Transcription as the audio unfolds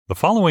The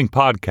following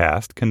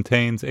podcast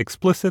contains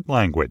explicit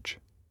language.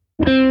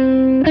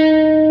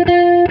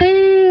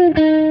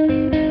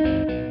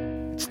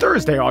 It's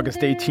Thursday,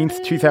 August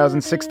 18th,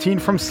 2016.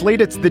 From Slate,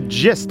 it's The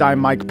Gist. I'm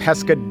Mike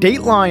Pesca.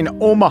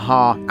 Dateline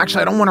Omaha.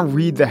 Actually, I don't want to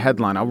read the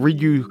headline. I'll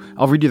read you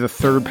the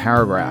third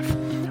paragraph.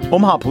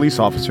 Omaha police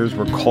officers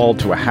were called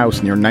to a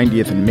house near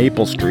 90th and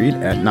Maple Street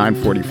at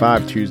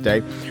 9:45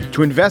 Tuesday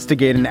to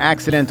investigate an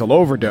accidental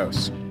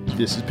overdose.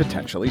 This is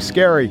potentially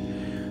scary.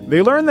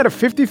 They learned that a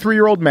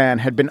 53-year-old man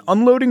had been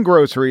unloading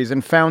groceries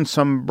and found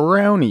some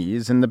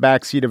brownies in the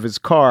backseat of his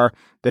car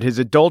that his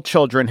adult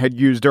children had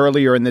used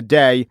earlier in the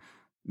day.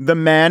 The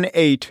man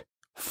ate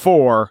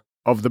 4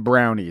 of the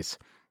brownies.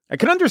 I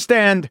can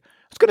understand,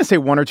 I was going to say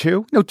 1 or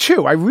 2. No,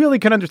 2. I really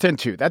can understand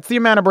 2. That's the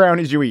amount of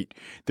brownies you eat.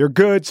 They're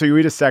good, so you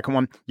eat a second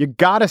one. You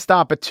got to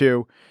stop at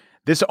 2.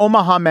 This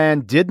Omaha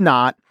man did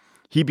not.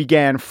 He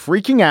began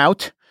freaking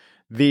out.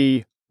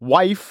 The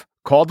wife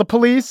called the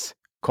police,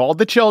 called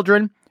the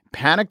children,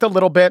 panicked a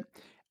little bit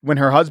when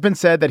her husband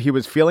said that he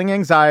was feeling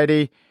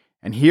anxiety.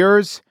 And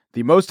here's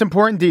the most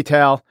important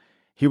detail.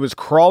 He was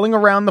crawling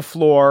around the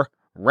floor,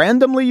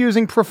 randomly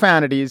using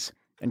profanities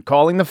and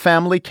calling the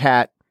family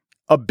cat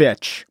a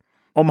bitch.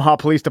 Omaha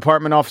Police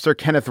Department Officer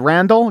Kenneth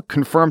Randall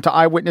confirmed to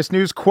Eyewitness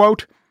News,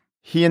 quote,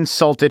 he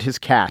insulted his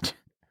cat.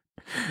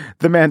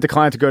 The man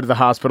declined to go to the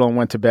hospital and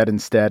went to bed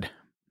instead.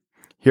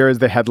 Here is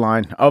the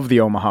headline of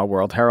the Omaha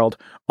World Herald.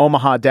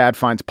 Omaha dad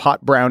finds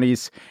pot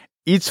brownies,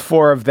 eats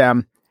 4 of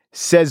them,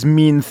 says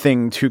mean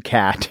thing to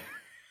cat.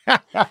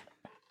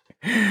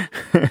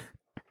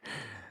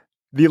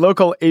 The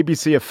local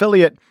ABC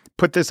affiliate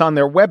put this on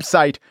their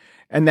website,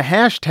 and the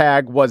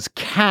hashtag was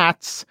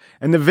cats,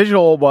 and the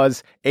visual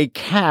was a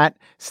cat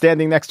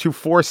standing next to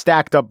 4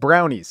 stacked up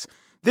brownies.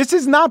 This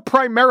is not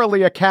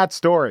primarily a cat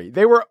story.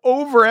 They were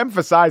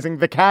overemphasizing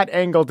the cat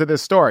angle to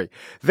this story.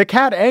 The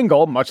cat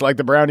angle, much like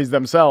the brownies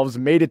themselves,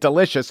 made it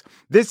delicious.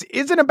 This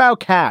isn't about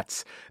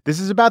cats. This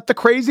is about the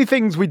crazy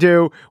things we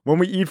do when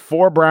we eat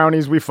 4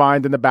 brownies we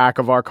find in the back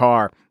of our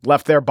car,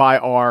 left there by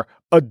our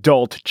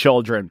adult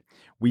children.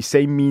 We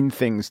say mean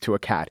things to a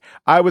cat.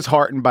 I was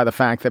heartened by the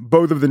fact that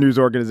both of the news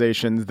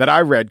organizations that I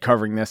read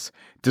covering this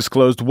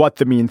disclosed what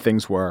the mean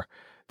things were,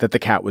 that the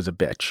cat was a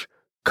bitch.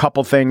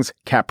 Couple things,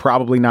 cat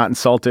probably not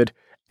insulted,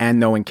 and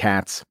knowing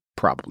cats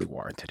probably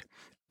warranted.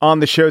 On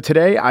the show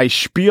today, I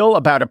spiel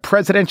about a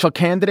presidential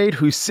candidate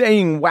who's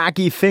saying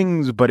wacky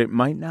things, but it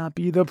might not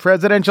be the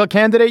presidential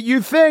candidate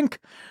you think.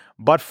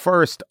 But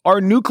first,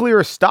 our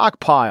nuclear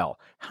stockpile.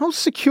 How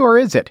secure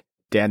is it?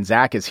 Dan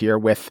Zak is here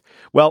with,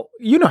 well,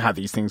 you know how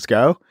these things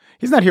go.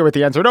 He's not here with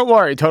the answer. Don't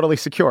worry, totally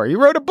secure. He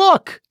wrote a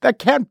book. That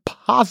can't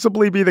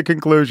possibly be the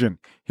conclusion.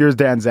 Here's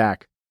Dan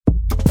Zak.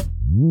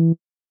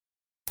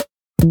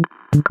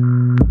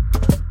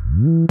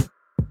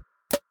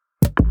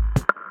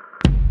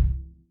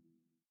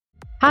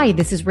 Hi,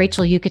 this is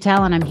Rachel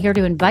Yucatel, and I'm here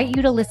to invite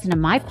you to listen to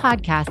my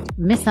podcast,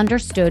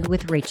 Misunderstood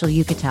with Rachel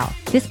Yucatel.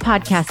 This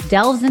podcast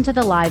delves into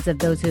the lives of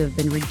those who have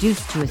been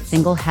reduced to a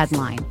single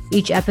headline.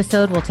 Each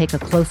episode will take a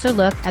closer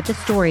look at the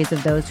stories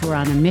of those who are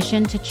on a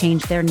mission to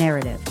change their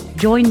narrative.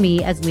 Join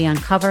me as we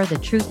uncover the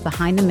truth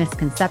behind the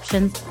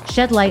misconceptions,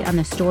 shed light on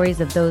the stories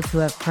of those who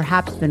have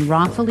perhaps been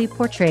wrongfully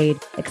portrayed,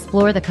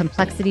 explore the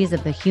complexities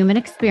of the human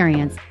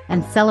experience,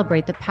 and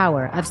celebrate the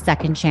power of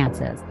second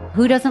chances.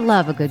 Who doesn't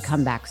love a good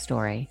comeback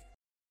story?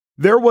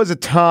 There was a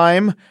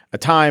time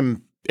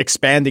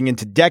expanding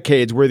into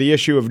decades where the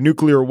issue of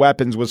nuclear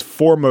weapons was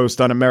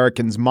foremost on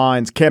Americans'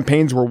 minds.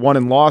 Campaigns were won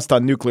and lost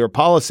on nuclear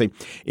policy.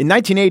 In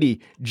 1980,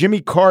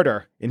 Jimmy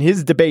Carter, in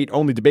his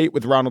only debate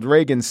with Ronald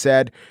Reagan,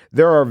 said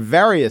there are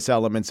various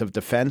elements of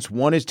defense.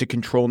 One is to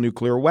control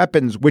nuclear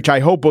weapons, which I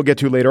hope we'll get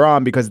to later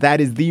on because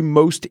that is the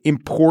most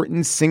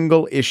important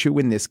single issue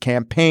in this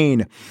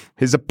campaign.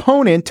 His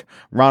opponent,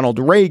 Ronald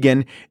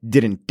Reagan,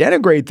 didn't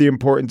denigrate the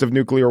importance of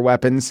nuclear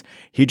weapons.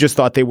 He just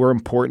thought they were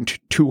important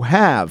to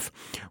have.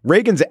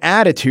 Reagan's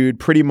attitude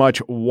pretty much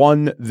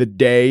won the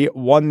day,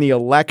 won the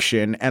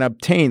election, and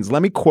obtains,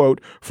 let me quote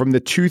from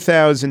the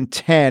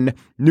 2010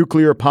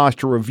 Nuclear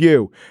Posture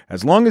Review.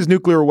 As long as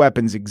nuclear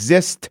weapons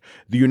exist,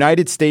 the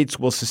United States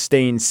will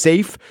sustain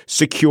safe,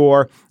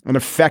 secure, and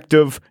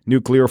effective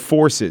nuclear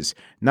forces.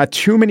 Not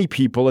too many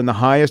people in the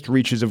highest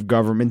reaches of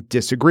government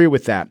disagree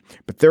with that,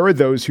 but there are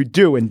those who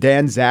do, and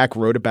Dan Zak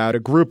wrote about a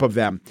group of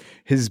them.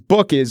 His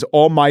book is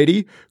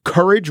Almighty,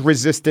 Courage,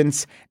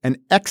 Resistance, and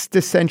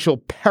Existential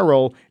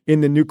Peril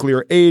in the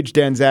Nuclear Age.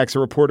 Dan Zak's a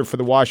reporter for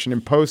the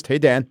Washington Post. Hey,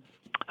 Dan.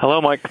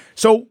 Hello, Mike.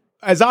 So,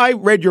 as I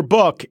read your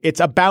book,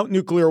 it's about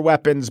nuclear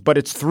weapons, but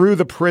it's through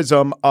the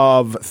prism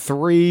of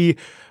 3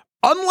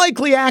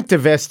 unlikely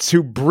activists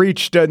who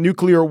breached a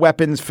nuclear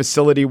weapons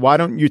facility. Why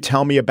don't you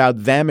tell me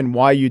about them and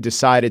why you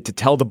decided to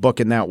tell the book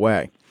in that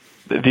way?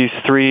 These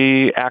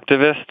 3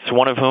 activists,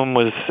 one of whom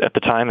was at the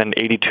time an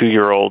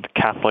 82-year-old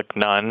Catholic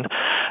nun,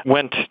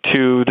 went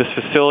to this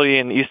facility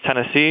in East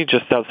Tennessee,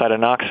 just outside of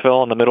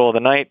Knoxville, in the middle of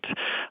the night,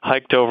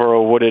 hiked over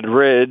a wooded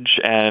ridge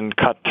and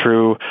cut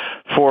through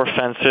 4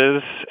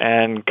 fences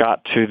and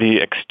got to the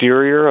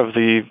exterior of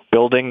the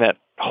building that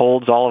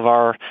holds all of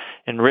our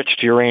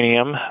enriched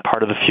uranium,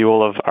 part of the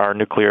fuel of our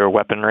nuclear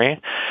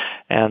weaponry.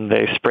 And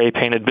they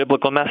spray-painted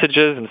biblical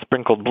messages and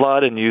sprinkled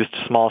blood and used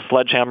small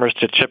sledgehammers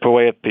to chip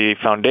away at the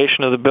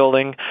foundation of the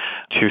building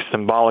to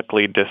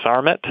symbolically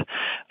disarm it.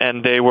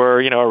 And they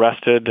were,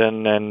 arrested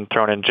and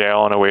thrown in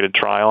jail and awaited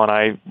trial. And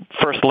I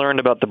first learned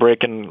about the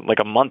break-in like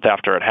a month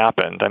after it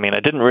happened. I mean,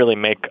 it didn't really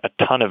make a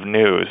ton of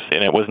news,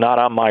 and it was not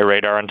on my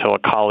radar until a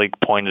colleague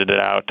pointed it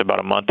out about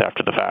a month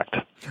after the fact.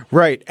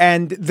 Right.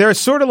 And they're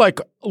sort of like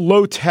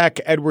low-tech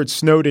Edward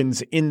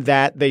Snowdens in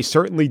that they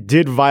certainly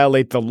did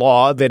violate the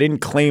law. They didn't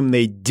claim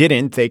they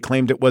didn't. They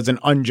claimed it was an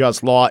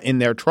unjust law in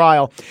their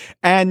trial.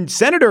 And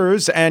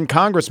senators and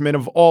congressmen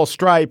of all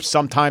stripes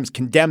sometimes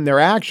condemn their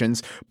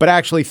actions, but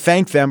actually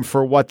thank them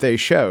for what they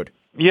showed.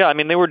 Yeah, I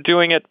mean, they were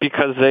doing it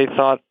because they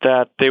thought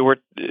that they were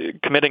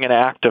committing an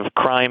act of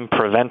crime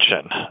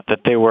prevention,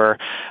 that they were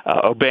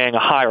obeying a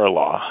higher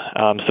law.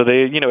 So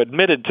they,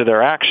 admitted to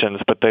their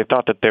actions, but they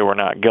thought that they were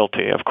not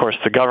guilty. Of course,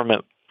 the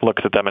government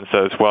looks at them and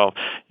says, well,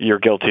 you're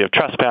guilty of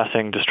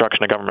trespassing,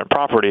 destruction of government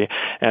property,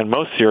 and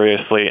most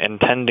seriously,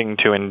 intending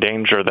to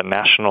endanger the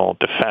national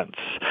defense.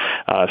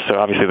 So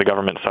obviously the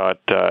government saw it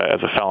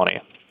as a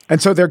felony.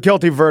 And so their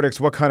guilty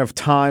verdicts, what kind of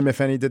time, if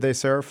any, did they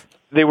serve?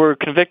 They were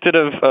convicted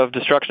of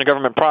destruction of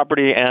government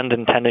property and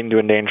intending to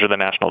endanger the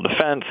national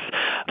defense.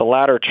 The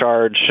latter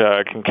charge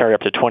can carry up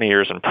to 20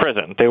 years in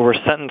prison. They were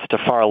sentenced to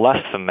far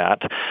less than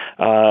that.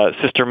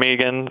 Sister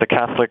Megan, the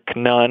Catholic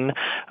nun,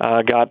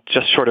 got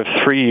just short of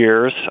 3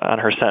 years on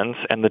her sentence,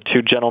 and the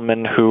two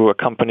gentlemen who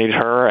accompanied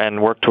her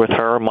and worked with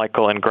her,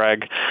 Michael and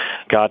Greg,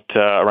 got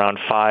around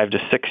 5 to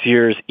 6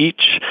 years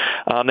each.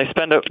 They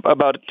spent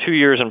about 2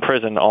 years in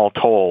prison all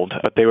told,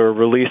 but they were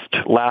released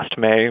last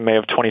May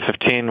of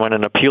 2015, when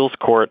an appeals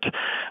court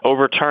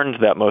overturned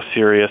that most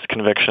serious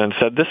conviction and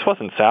said this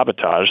wasn't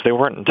sabotage. They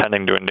weren't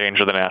intending to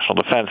endanger the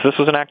national defense. This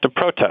was an act of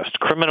protest.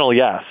 Criminal,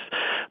 yes,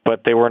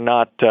 but they were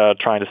not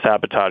trying to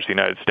sabotage the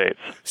United States.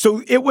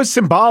 So it was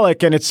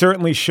symbolic, and it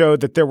certainly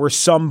showed that there were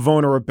some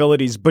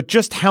vulnerabilities, but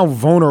just how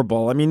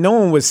vulnerable? I mean, no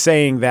one was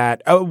saying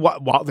that,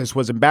 while this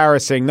was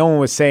embarrassing, no one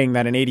was saying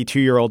that an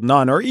 82-year-old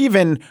nun or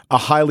even a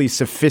highly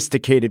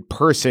sophisticated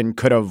person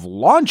could have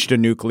launched a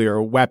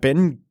nuclear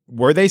weapon.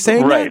 Were they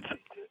saying right. that?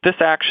 This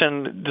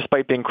action,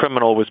 despite being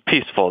criminal, was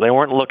peaceful. They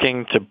weren't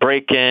looking to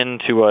break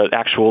into an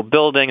actual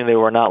building. They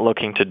were not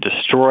looking to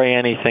destroy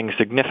anything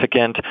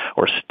significant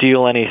or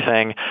steal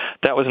anything.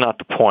 That was not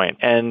the point.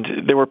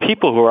 And there were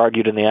people who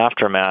argued in the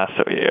aftermath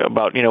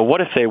about,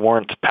 what if they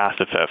weren't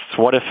pacifists?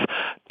 What if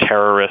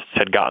terrorists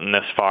had gotten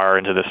this far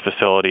into this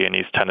facility in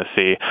East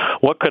Tennessee?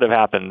 What could have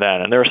happened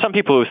then? And there are some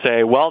people who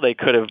say, well, they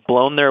could have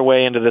blown their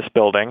way into this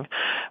building,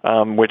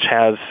 which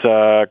has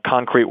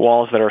concrete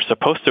walls that are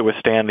supposed to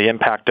withstand the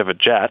impact of a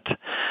jet.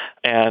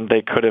 And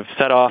they could have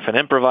set off an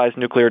improvised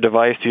nuclear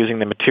device using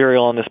the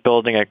material in this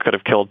building. It could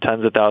have killed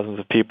tens of thousands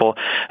of people.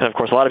 And of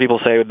course, a lot of people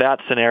say that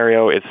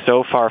scenario is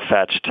so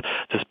far-fetched.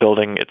 This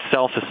building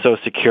itself is so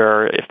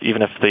secure,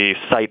 even if the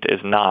site is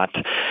not.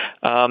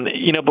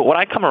 But what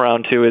I come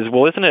around to is,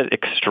 well, isn't it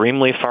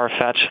extremely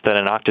far-fetched that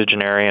an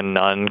octogenarian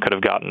nun could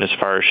have gotten as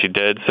far as she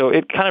did? So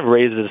it kind of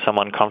raises some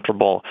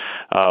uncomfortable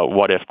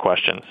what-if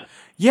questions.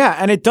 Yeah,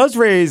 and it does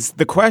raise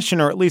the question,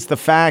 or at least the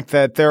fact,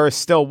 that there are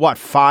still,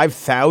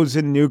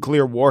 5,000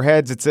 nuclear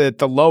warheads? It's at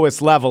the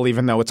lowest level,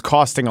 even though it's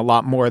costing a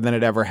lot more than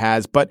it ever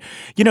has. But,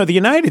 the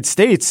United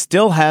States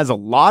still has a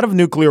lot of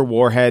nuclear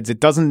warheads. It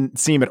doesn't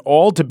seem at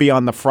all to be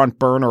on the front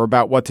burner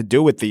about what to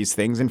do with these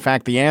things. In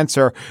fact, the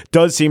answer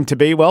does seem to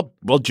be, well,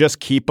 we'll just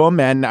keep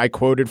them. And I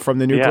quoted from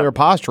the Nuclear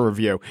Posture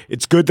Review.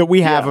 It's good that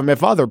we have them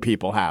if other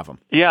people have them.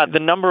 Yeah, the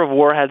number of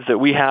warheads that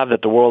we have,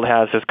 that the world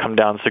has come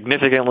down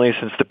significantly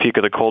since the peak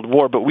of the Cold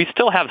War. But we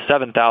still have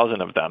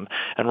 7,000 of them,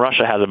 and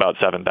Russia has about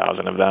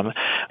 7,000 of them,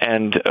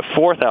 and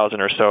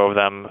 4,000 or so of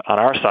them on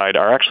our side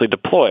are actually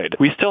deployed.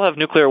 We still have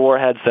nuclear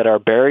warheads that are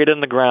buried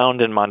in the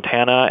ground in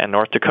Montana and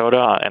North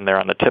Dakota, and they're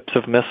on the tips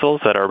of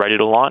missiles that are ready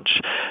to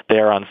launch. They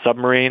are on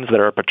submarines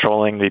that are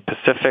patrolling the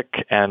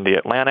Pacific and the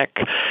Atlantic.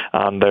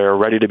 They're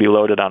ready to be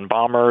loaded on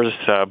bombers,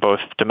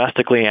 both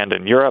domestically and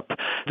in Europe.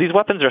 These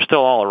weapons are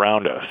still all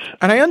around us.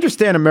 And I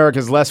understand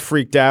America's less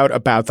freaked out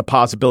about the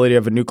possibility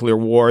of a nuclear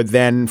war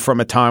than from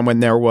a time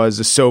when there was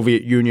a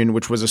Soviet Union,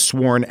 which was a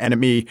sworn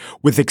enemy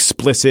with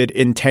explicit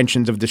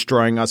intentions of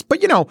destroying us.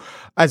 But,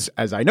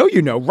 as I know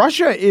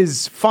Russia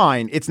is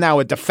fine. It's now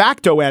a de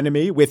facto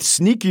enemy with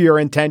sneakier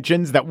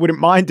intentions that wouldn't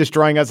mind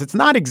destroying us. It's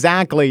not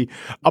exactly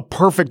a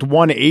perfect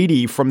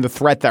 180 from the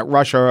threat that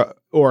Russia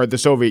or the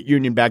Soviet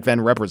Union back then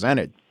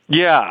represented.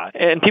 Yeah,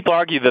 and people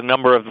argue the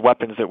number of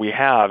weapons that we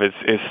have is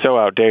so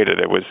outdated.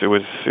 It was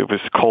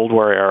Cold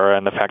War era,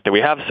 and the fact that we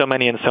have so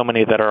many and so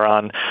many that are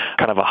on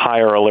kind of a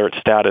higher alert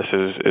status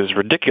is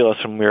ridiculous,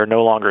 and we are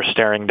no longer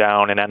staring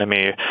down an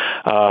enemy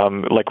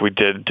like we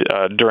did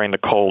during the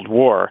Cold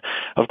War.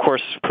 Of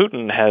course,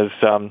 Putin has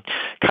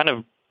kind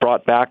of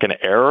brought back an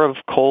era of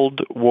Cold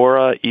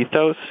War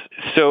ethos.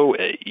 So,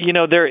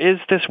 there is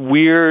this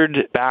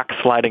weird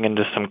backsliding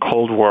into some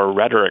Cold War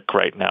rhetoric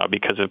right now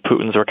because of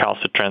Putin's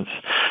recalcitrance.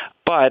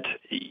 But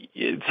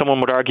someone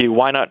would argue,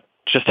 why not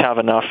just have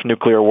enough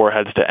nuclear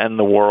warheads to end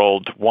the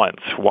world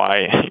once?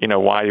 Why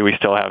do we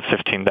still have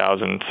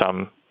 15,000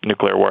 some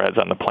nuclear warheads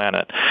on the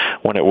planet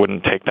when it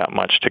wouldn't take that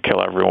much to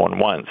kill everyone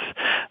once?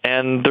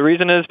 And the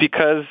reason is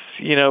because,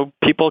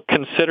 people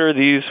consider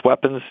these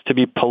weapons to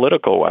be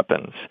political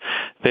weapons.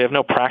 They have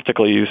no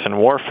practical use in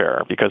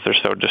warfare because they're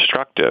so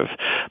destructive,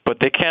 but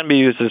they can be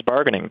used as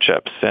bargaining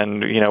chips.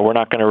 And, we're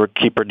not going to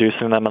keep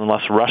reducing them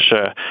unless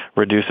Russia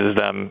reduces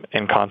them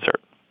in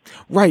concert.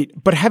 Right.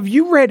 But have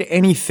you read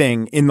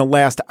anything in the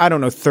last,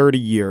 30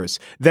 years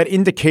that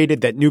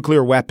indicated that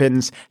nuclear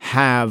weapons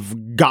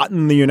have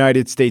gotten the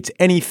United States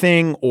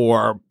anything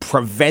or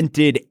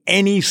prevented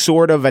any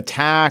sort of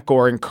attack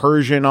or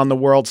incursion on the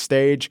world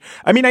stage?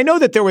 I mean, I know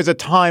that there was a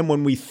time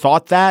when we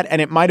thought that,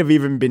 and it might have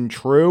even been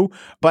true,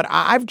 but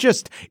I've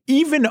just,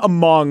 even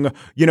among,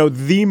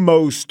 the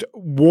most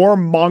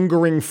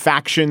warmongering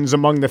factions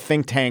among the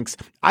think tanks,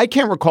 I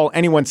can't recall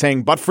anyone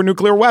saying, but for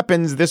nuclear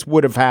weapons, this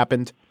would have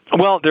happened.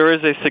 Well, there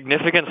is a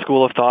significant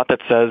school of thought that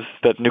says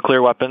that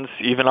nuclear weapons,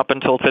 even up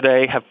until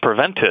today, have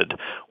prevented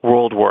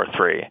World War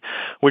III,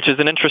 which is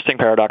an interesting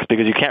paradox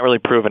because you can't really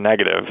prove a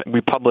negative. We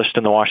published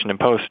in the Washington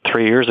Post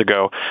 3 years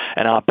ago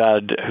an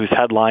op-ed whose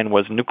headline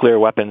was "Nuclear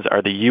Weapons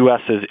Are the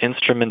U.S.'s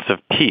Instruments of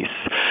Peace."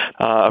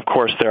 Of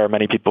course, there are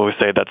many people who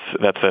say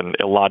that's an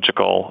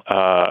illogical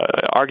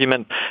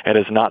argument. It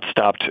has not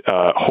stopped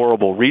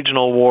horrible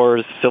regional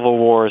wars, civil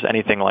wars,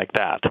 anything like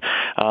that.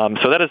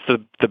 So that is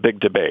the big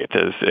debate,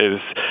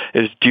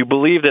 is do you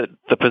believe that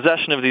the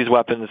possession of these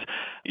weapons,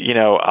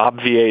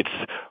 obviates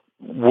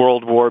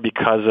world war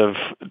because of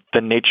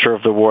the nature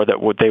of the war that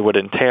they would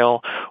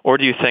entail? Or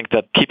do you think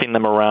that keeping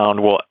them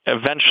around will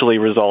eventually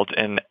result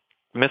in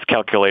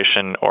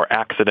miscalculation or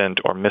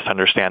accident or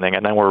misunderstanding,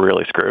 and then we're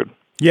really screwed?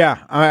 Yeah,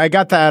 I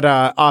got that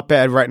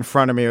op-ed right in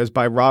front of me. It was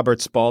by Robert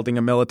Spalding,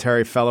 a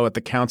military fellow at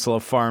the Council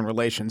of Foreign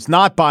Relations.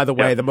 Not, by the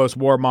way, the most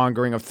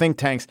warmongering of think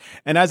tanks.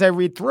 And as I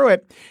read through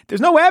it,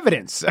 there's no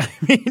evidence. I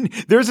mean,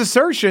 there's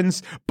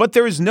assertions, but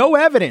there is no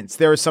evidence.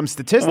 There are some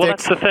statistics. Well,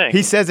 that's the thing.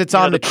 He says it's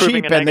on the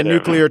cheap, and the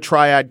nuclear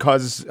triad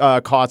costs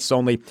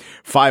only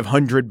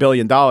 $500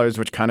 billion,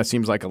 which kind of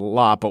seems like a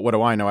lot, but what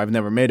do I know? I've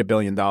never made $1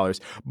 billion.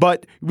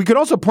 But we could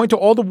also point to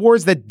all the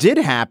wars that did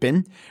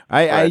happen.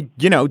 I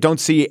don't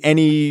see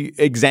any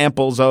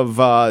examples of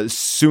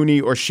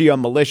Sunni or Shia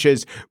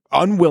militias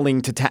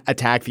unwilling to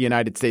attack the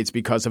United States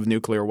because of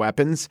nuclear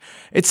weapons.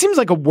 It seems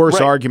like a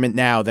worse argument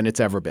now than it's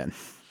ever been.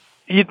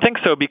 You'd think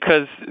so,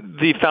 because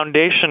the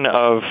foundation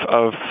of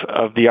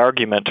the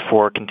argument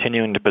for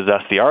continuing to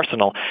possess the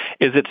arsenal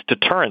is its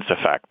deterrence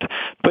effect.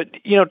 But,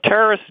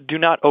 terrorists do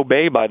not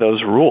obey by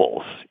those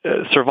rules.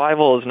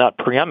 Survival is not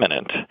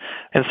preeminent.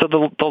 And so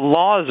the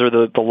laws or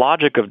the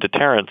logic of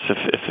deterrence,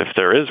 if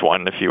there is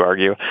one, if you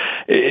argue,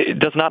 it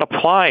does not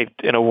apply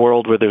in a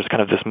world where there's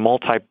kind of this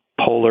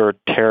multipolar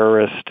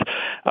terrorist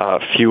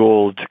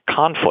fueled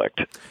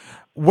conflict.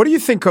 What do you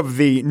think of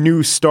the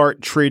New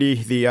START treaty,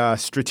 the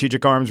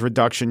Strategic Arms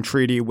Reduction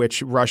Treaty,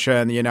 which Russia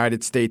and the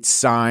United States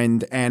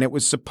signed? And it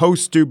was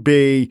supposed to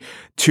be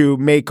to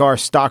make our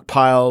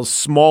stockpiles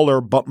smaller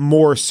but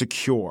more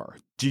secure.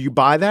 Do you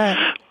buy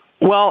that?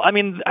 Well, I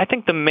mean, I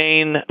think the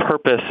main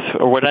purpose,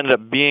 or what ended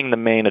up being the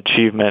main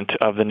achievement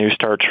of the New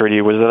START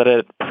treaty, was that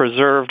it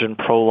preserved and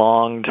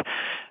prolonged,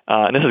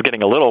 and this is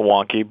getting a little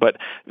wonky, but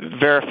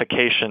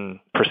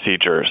verification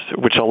procedures,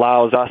 which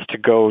allows us to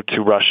go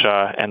to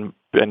Russia and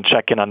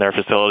check in on their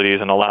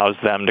facilities and allows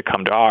them to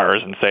come to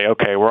ours and say,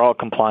 okay, we're all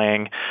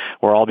complying,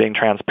 we're all being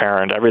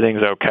transparent,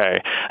 everything's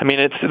okay. I mean,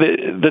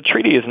 the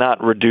treaty is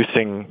not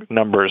reducing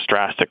numbers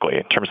drastically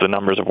in terms of the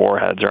numbers of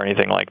warheads or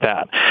anything like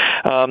that.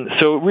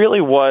 So it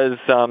really was,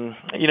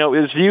 it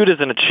was viewed as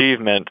an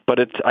achievement, but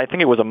I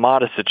think it was a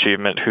modest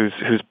achievement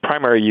whose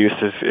primary use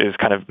is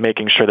kind of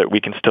making sure that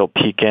we can still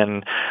peek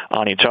in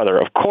on each other.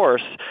 Of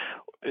course,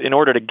 in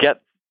order to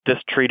get this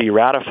treaty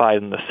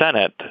ratified in the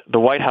Senate, the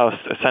White House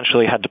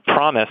essentially had to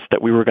promise that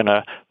we were going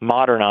to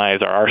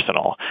modernize our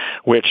arsenal,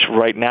 which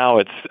right now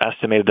it's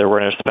estimated that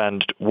we're going to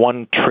spend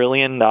 $1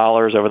 trillion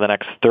over the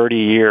next 30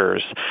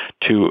 years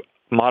to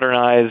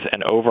modernize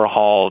and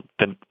overhaul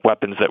the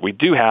weapons that we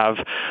do have,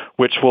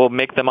 which will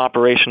make them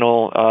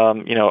operational,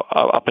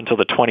 up until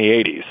the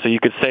 2080s. So you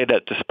could say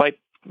that despite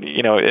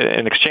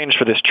in exchange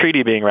for this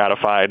treaty being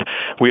ratified,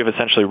 we have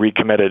essentially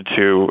recommitted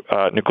to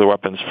nuclear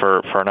weapons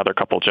for another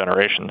couple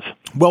generations.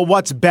 Well,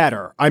 what's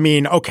better? I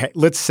mean, okay,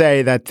 let's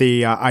say that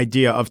the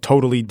idea of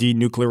totally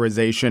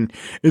denuclearization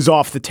is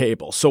off the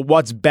table. So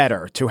what's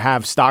better, to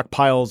have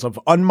stockpiles of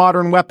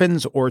unmodern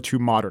weapons or to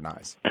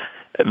modernize?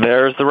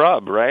 There's the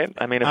rub, right?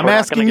 I mean, if I'm we're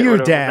asking not you, get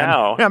rid Dan. of them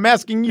now, I'm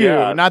asking you,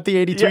 not the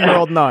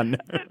 82-year-old nun.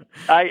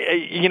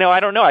 I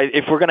don't know.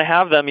 If we're going to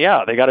have them,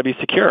 they got to be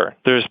secure.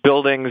 There's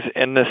buildings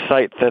in this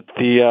site that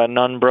the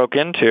nun broke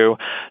into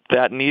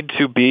that need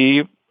to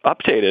be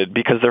updated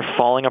because they're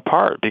falling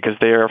apart, because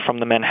they are from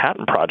the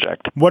Manhattan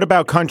Project. What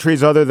about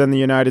countries other than the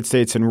United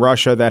States and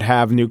Russia that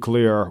have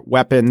nuclear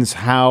weapons?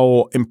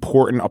 How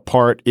important a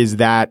part is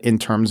that in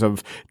terms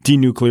of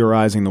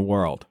denuclearizing the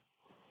world?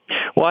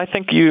 Well, I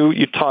think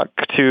you talk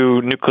to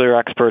nuclear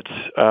experts,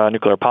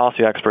 nuclear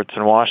policy experts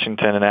in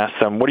Washington and ask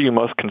them, what are you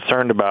most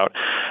concerned about?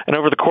 And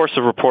over the course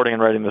of reporting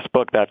and writing this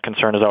book, that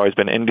concern has always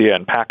been India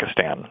and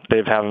Pakistan.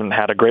 They haven't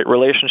had a great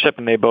relationship,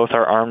 and they both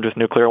are armed with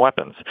nuclear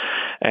weapons.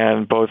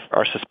 And both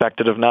are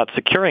suspected of not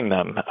securing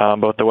them,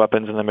 both the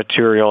weapons and the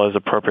material as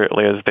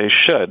appropriately as they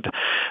should.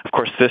 Of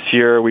course, this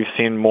year we've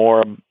seen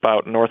more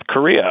about North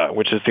Korea,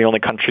 which is the only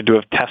country to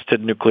have tested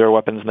nuclear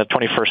weapons in the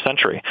 21st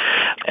century.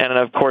 And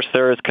of course,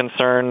 there is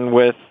concern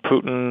with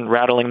Putin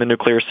rattling the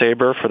nuclear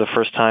saber for the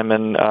first time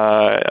in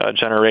a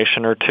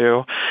generation or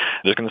two.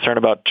 There's concern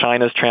about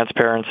China's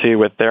transparency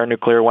with their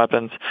nuclear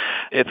weapons.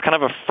 It's kind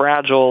of a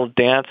fragile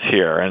dance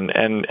here,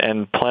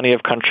 and plenty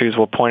of countries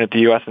will point at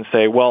the U.S. and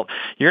say, well,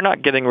 you're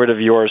not getting rid of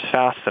yours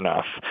fast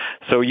enough,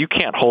 so you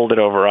can't hold it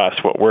over us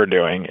what we're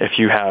doing if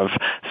you have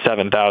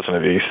 7,000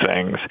 of these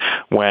things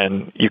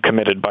when you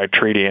committed by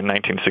treaty in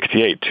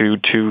 1968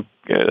 to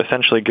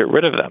essentially get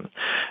rid of them.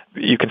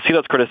 You can see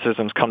those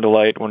criticisms come to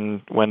light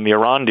when the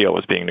Iran deal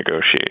was being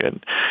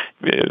negotiated.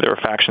 There were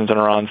factions in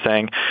Iran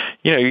saying,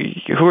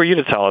 who are you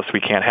to tell us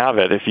we can't have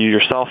it if you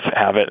yourself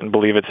have it and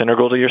believe it's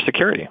integral to your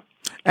security?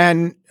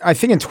 And I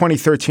think in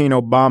 2013,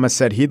 Obama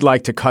said he'd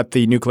like to cut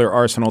the nuclear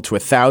arsenal to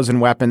 1,000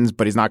 weapons,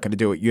 but he's not going to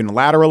do it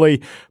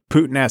unilaterally.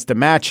 Putin has to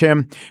match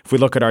him. If we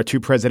look at our two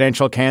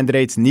presidential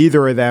candidates,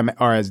 neither of them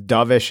are as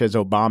dovish as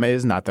Obama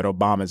is. Not that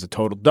Obama is a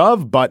total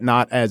dove, but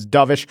not as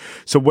dovish.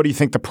 So what do you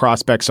think the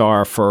prospects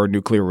are for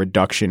nuclear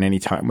reduction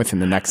anytime within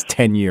the next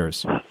 10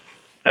 years?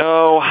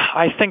 Oh,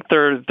 I think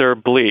they're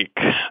bleak.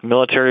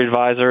 Military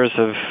advisors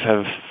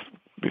have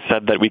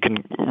said that we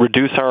can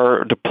reduce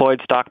our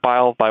deployed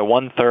stockpile by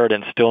 1/3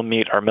 and still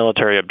meet our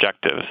military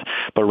objectives.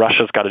 But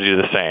Russia's got to do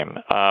the same.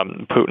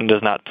 Putin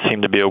does not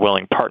seem to be a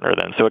willing partner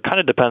then. So it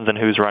kind of depends on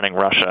who's running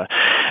Russia.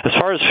 As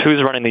far as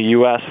who's running the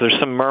U.S., there's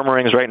some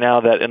murmurings right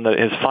now that in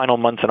his final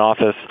months in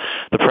office,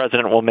 the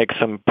president will make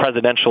some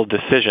presidential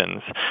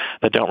decisions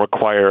that don't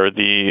require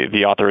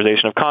the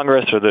authorization of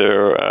Congress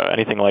or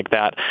anything like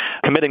that,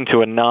 committing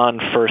to a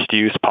non-first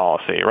use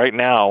policy. Right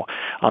now,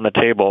 on the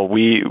table,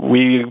 we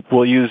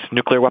will use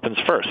nuclear weapons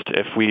first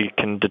if we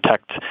can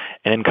detect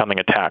an incoming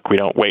attack. We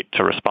don't wait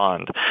to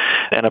respond.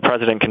 And a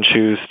president can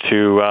choose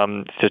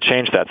to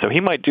change that. So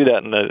he might do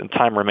that in the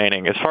time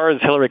remaining. As far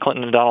as Hillary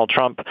Clinton and Donald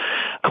Trump,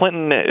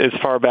 Clinton, as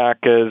far back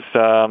as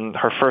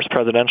her first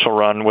presidential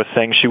run, was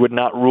saying she would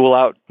not rule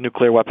out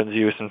nuclear weapons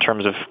use in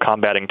terms of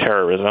combating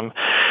terrorism.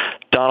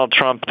 Donald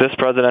Trump, this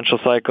presidential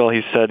cycle,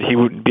 he said he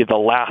would be the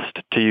last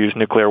to use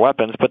nuclear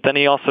weapons, but then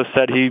he also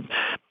said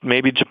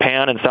maybe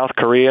Japan and South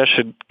Korea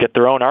should get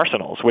their own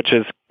arsenals, which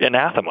is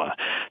anathema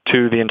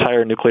to the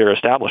entire nuclear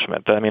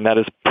establishment. I mean, that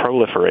is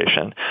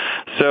proliferation.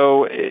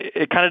 So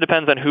it kind of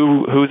depends on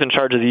who's in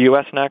charge of the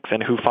U.S. next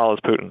and who follows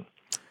Putin.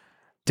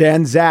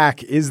 Dan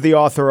Zak is the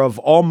author of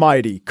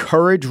Almighty: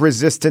 Courage,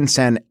 Resistance,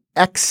 and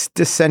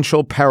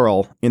Existential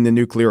Peril in the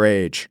Nuclear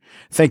Age.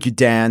 Thank you,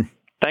 Dan.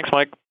 Thanks,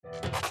 Mike.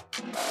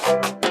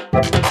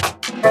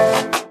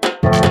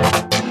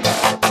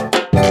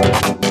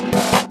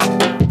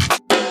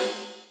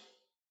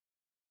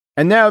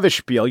 And now the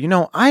spiel.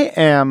 I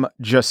am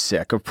just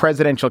sick of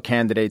presidential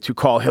candidates who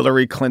call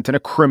Hillary Clinton a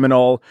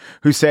criminal,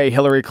 who say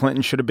Hillary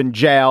Clinton should have been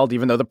jailed,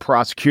 even though the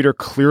prosecutor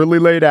clearly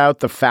laid out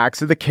the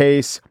facts of the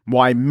case,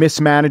 why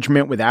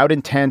mismanagement without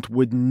intent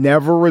would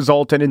never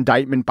result in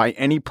indictment by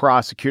any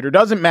prosecutor.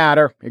 Doesn't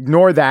matter.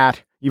 Ignore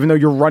that, even though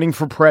you're running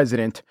for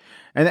president.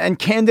 And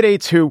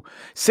candidates who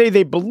say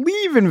they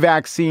believe in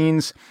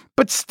vaccines,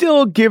 but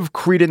still give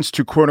credence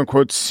to quote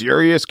unquote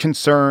serious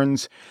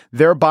concerns,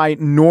 thereby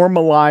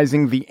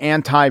normalizing the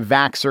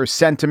anti-vaxxer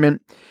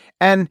sentiment.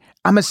 And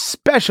I'm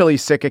especially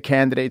sick of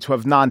candidates who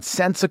have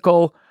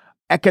nonsensical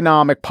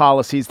economic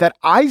policies that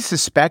I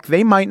suspect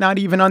they might not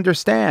even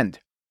understand.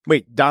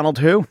 Wait, Donald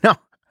who? No,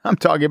 I'm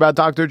talking about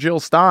Dr. Jill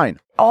Stein.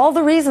 All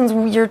the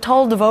reasons you're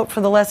told to vote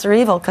for the lesser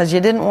evil because you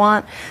didn't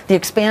want the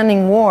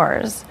expanding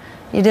wars.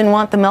 You didn't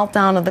want the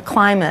meltdown of the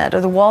climate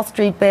or the Wall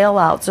Street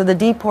bailouts or the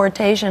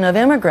deportation of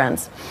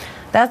immigrants.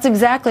 That's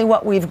exactly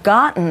what we've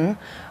gotten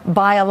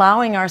by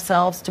allowing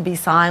ourselves to be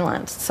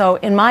silenced. So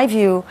in my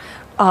view,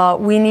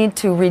 we need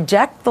to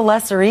reject the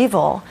lesser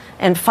evil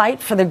and fight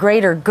for the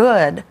greater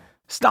good.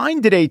 Stein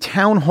did a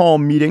town hall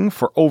meeting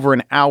for over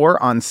an hour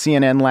on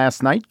CNN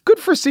last night. Good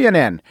for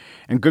CNN.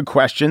 And good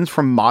questions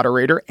from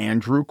moderator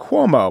Andrew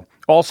Cuomo.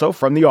 Also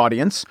from the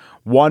audience,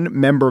 one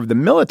member of the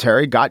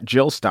military got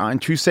Jill Stein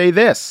to say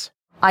this.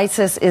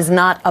 ISIS is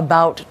not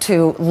about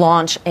to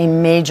launch a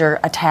major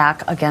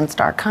attack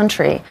against our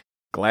country.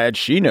 Glad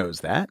she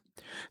knows that.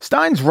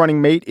 Stein's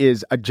running mate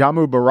is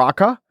Ajamu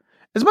Baraka.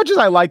 As much as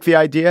I like the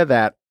idea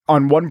that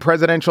on one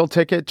presidential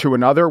ticket to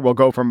another, we'll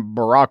go from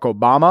Barack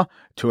Obama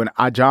to an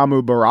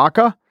Ajamu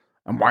Baraka,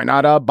 and why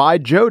not Bai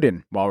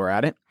Jodin while we're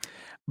at it?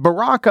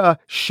 Baraka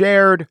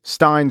shared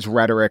Stein's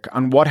rhetoric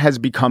on what has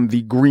become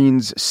the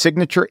Greens'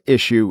 signature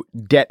issue,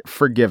 debt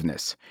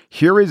forgiveness.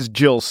 Here is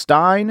Jill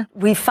Stein.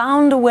 We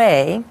found a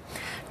way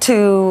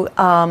to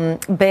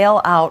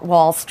bail out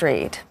Wall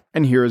Street.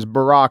 And here's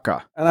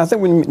Baraka. And I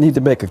think we need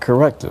to make a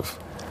corrective.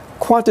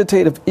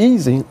 quantitative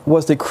easing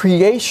was the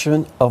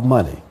creation of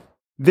money.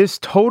 This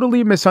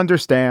totally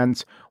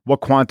misunderstands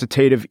what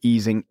quantitative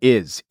easing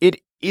is.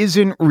 It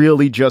isn't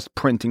really just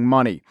printing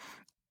money.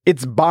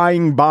 It's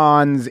buying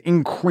bonds,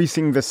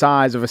 increasing the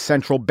size of a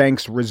central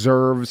bank's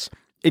reserves.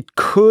 It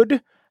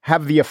could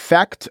have the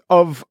effect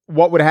of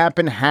what would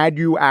happen had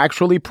you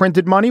actually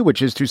printed money,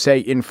 which is to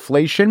say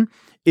inflation.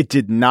 It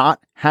did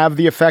not have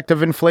the effect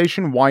of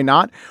inflation. Why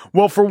not?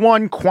 Well, for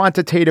one,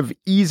 quantitative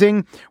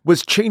easing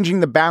was changing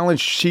the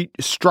balance sheet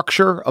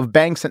structure of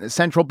banks and the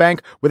central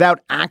bank without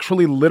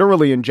actually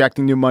literally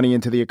injecting new money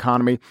into the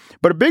economy.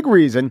 But a big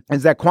reason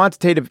is that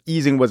quantitative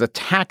easing was a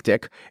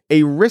tactic,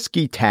 a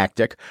risky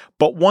tactic,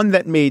 but one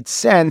that made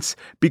sense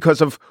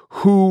because of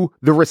who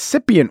the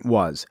recipient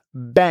was.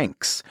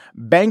 Banks.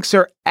 Banks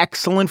are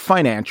excellent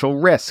financial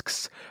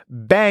risks.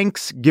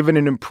 Banks, given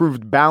an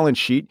improved balance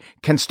sheet,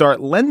 can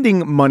start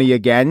lending money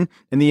again,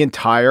 and the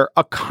entire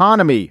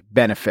economy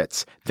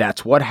benefits.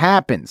 That's what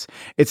happens.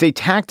 It's a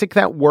tactic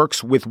that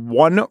works with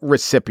one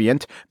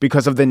recipient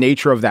because of the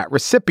nature of that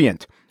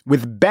recipient.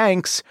 With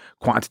banks,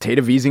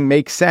 quantitative easing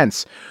makes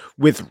sense.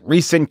 With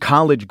recent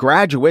college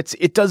graduates,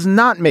 it does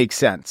not make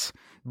sense.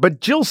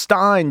 But Jill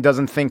Stein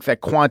doesn't think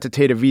that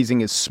quantitative easing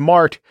is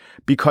smart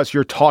because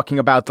you're talking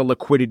about the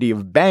liquidity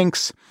of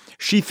banks.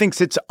 She thinks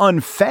it's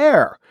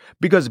unfair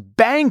because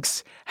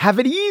banks have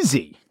it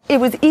easy. It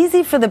was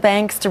easy for the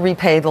banks to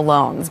repay the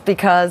loans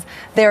because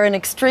they're an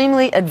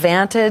extremely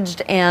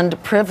advantaged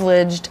and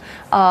privileged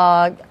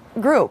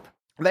group.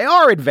 They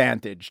are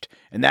advantaged,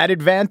 and that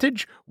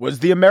advantage was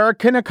the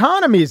American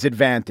economy's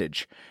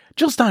advantage.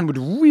 Jill Stein would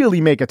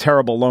really make a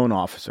terrible loan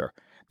officer.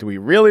 Do we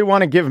really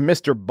want to give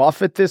Mr.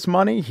 Buffett this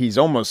money? He's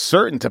almost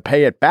certain to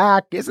pay it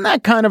back. Isn't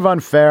that kind of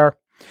unfair?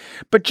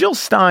 But Jill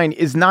Stein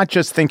is not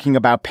just thinking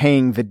about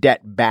paying the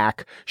debt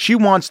back. She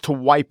wants to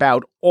wipe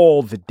out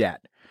all the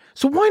debt.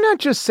 So why not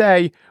just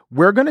say,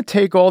 we're going to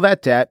take all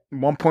that debt,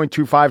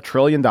 $1.25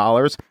 trillion,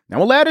 and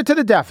we'll add it to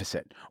the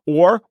deficit.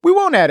 Or we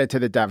won't add it to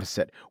the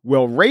deficit.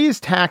 We'll raise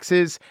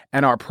taxes,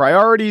 and our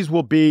priorities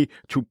will be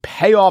to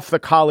pay off the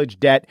college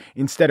debt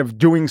instead of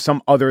doing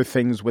some other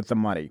things with the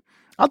money.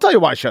 I'll tell you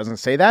why she doesn't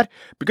say that,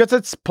 because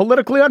it's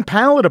politically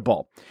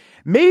unpalatable.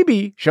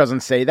 Maybe she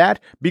doesn't say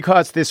that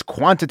because this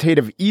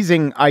quantitative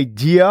easing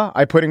idea,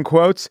 I put in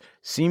quotes,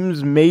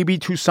 seems maybe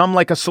to some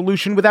like a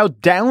solution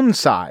without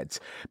downsides.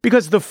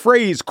 Because the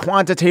phrase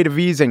quantitative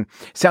easing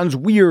sounds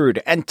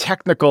weird and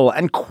technical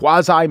and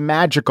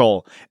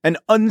quasi-magical, and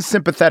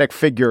unsympathetic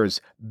figures,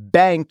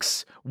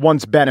 banks,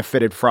 once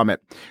benefited from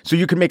it. So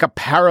you can make a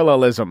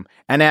parallelism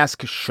and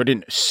ask,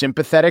 shouldn't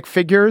sympathetic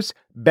figures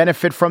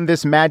benefit from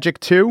this magic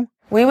too?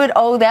 We would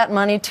owe that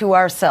money to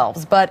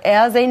ourselves. But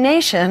as a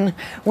nation,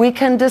 we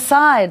can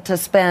decide to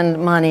spend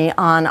money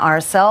on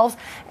ourselves.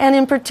 And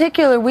in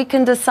particular, we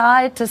can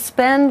decide to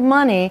spend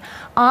money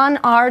on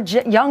our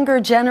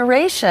younger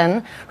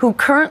generation who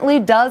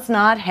currently does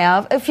not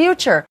have a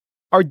future.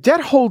 Our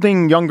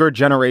debt-holding younger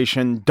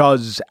generation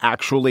does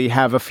actually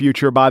have a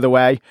future, by the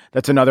way.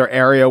 That's another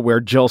area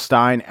where Jill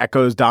Stein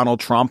echoes Donald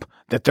Trump,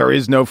 that there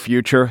is no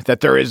future,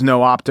 that there is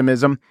no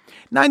optimism.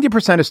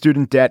 90% of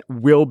student debt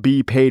will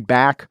be paid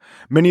back.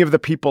 Many of the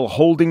people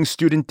holding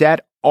student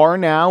debt are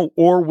now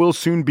or will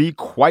soon be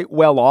quite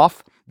well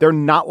off. They're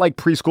not like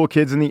preschool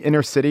kids in the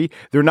inner city.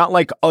 They're not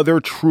like other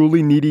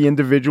truly needy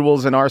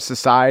individuals in our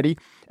society.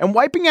 And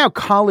wiping out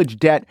college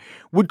debt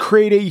would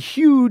create a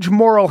huge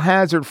moral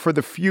hazard for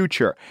the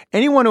future.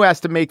 Anyone who has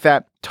to make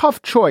that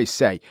tough choice,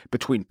 say,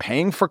 between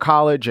paying for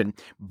college and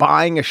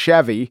buying a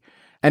Chevy,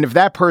 and if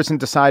that person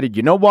decided,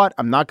 you know what,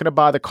 I'm not going to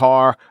buy the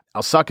car,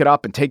 I'll suck it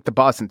up and take the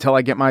bus until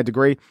I get my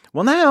degree.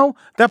 Well, now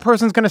that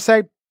person's going to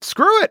say,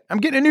 screw it, I'm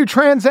getting a new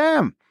Trans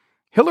Am.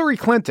 Hillary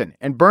Clinton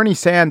and Bernie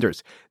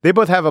Sanders, they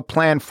both have a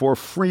plan for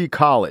free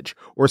college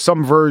or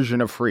some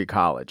version of free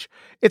college.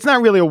 It's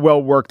not really a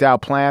well worked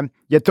out plan,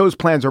 yet those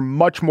plans are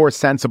much more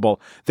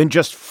sensible than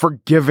just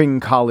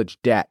forgiving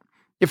college debt.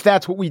 If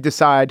that's what we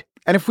decide,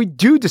 and if we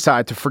do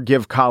decide to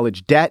forgive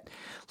college debt,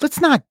 let's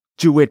not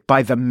do it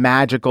by the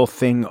magical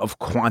thing of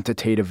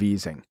quantitative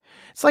easing.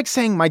 It's like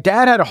saying my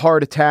dad had a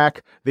heart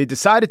attack. They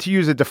decided to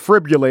use a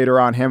defibrillator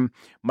on him.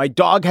 My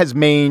dog has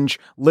mange.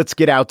 Let's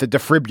get out the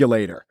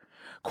defibrillator.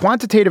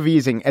 Quantitative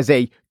easing as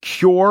a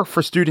cure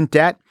for student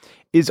debt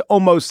is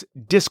almost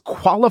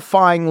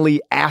disqualifyingly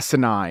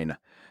asinine.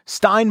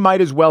 Stein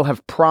might as well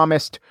have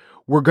promised,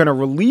 we're going to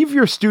relieve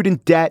your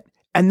student debt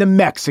and the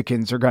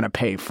Mexicans are going to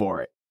pay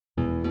for it.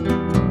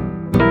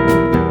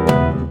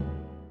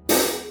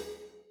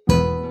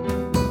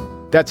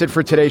 That's it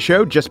for today's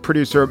show. Just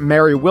producer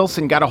Mary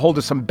Wilson got a hold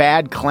of some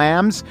bad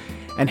clams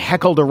and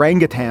heckled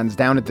orangutans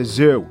down at the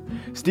zoo.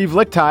 Steve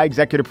Lichtai,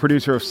 executive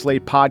producer of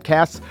Slate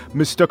Podcasts,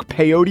 mistook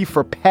peyote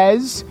for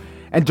Pez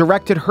and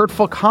directed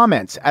hurtful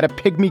comments at a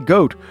pygmy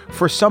goat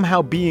for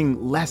somehow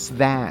being less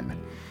than.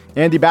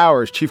 Andy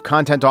Bowers, chief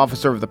content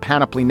officer of the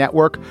Panoply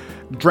Network,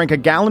 drank a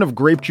gallon of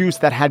grape juice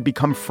that had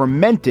become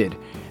fermented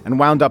and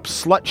wound up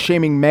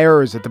slut-shaming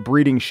mares at the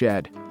breeding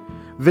shed.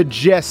 The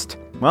gist,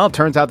 well, it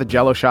turns out the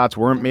Jell-O shots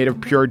weren't made of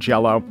pure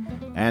Jell-O.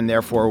 And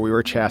therefore, we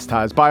were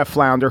chastised by a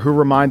flounder who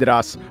reminded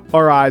us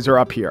our eyes are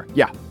up here.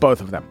 Yeah,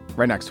 both of them,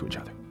 right next to each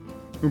other.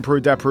 Un Peru,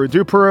 de Peru,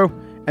 du Peru,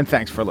 and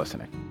thanks for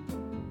listening.